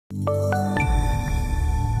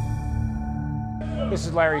This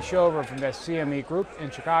is Larry Schover from the CME Group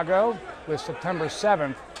in Chicago with September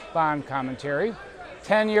 7th bond commentary.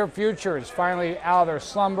 10-year futures finally out of their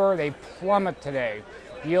slumber. They plummet today.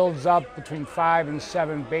 Yields up between 5 and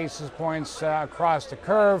 7 basis points across the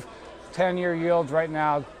curve. 10-year yields right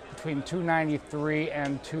now between 293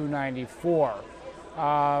 and 294.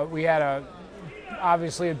 We had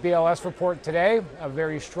obviously a BLS report today, a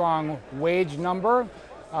very strong wage number.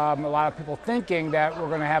 A lot of people thinking that we're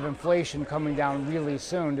going to have inflation coming down really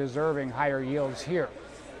soon, deserving higher yields here.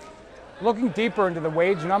 Looking deeper into the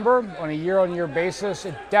wage number on a year-on-year basis,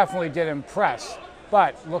 it definitely did impress.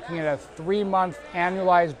 But looking at a 3-month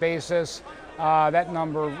annualized basis, that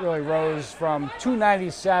number really rose from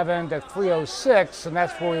 297 to 306, and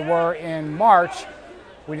that's where we were in March.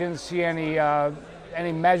 We didn't see any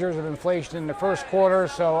measures of inflation in the first quarter,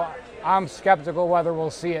 so I'm skeptical whether we'll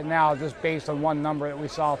see it now just based on one number that we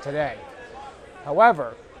saw today.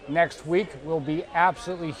 However, next week will be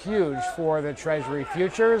absolutely huge for the Treasury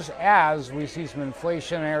futures as we see some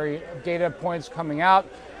inflationary data points coming out,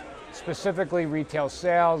 specifically retail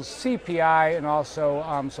sales, CPI, and also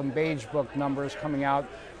some beige book numbers coming out.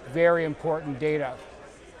 Very important data.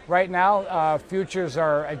 Right now, futures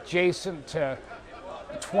are adjacent to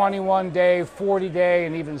 21-day, 40-day,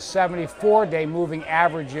 and even 74-day moving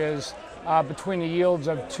averages between the yields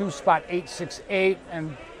of 2.868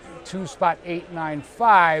 and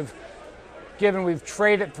 2.895. Given we've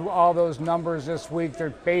traded through all those numbers this week, they're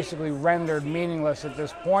basically rendered meaningless at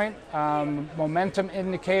this point. Momentum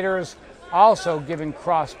indicators also giving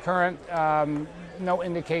cross current, no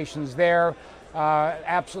indications there.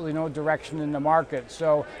 Absolutely no direction in the market.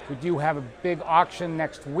 So we do have a big auction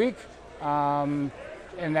next week.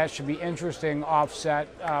 And that should be interesting, offset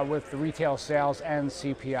with the retail sales and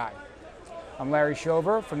CPI. I'm Larry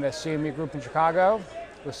Schover from the CME Group in Chicago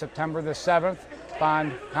with September the 7th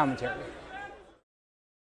bond commentary.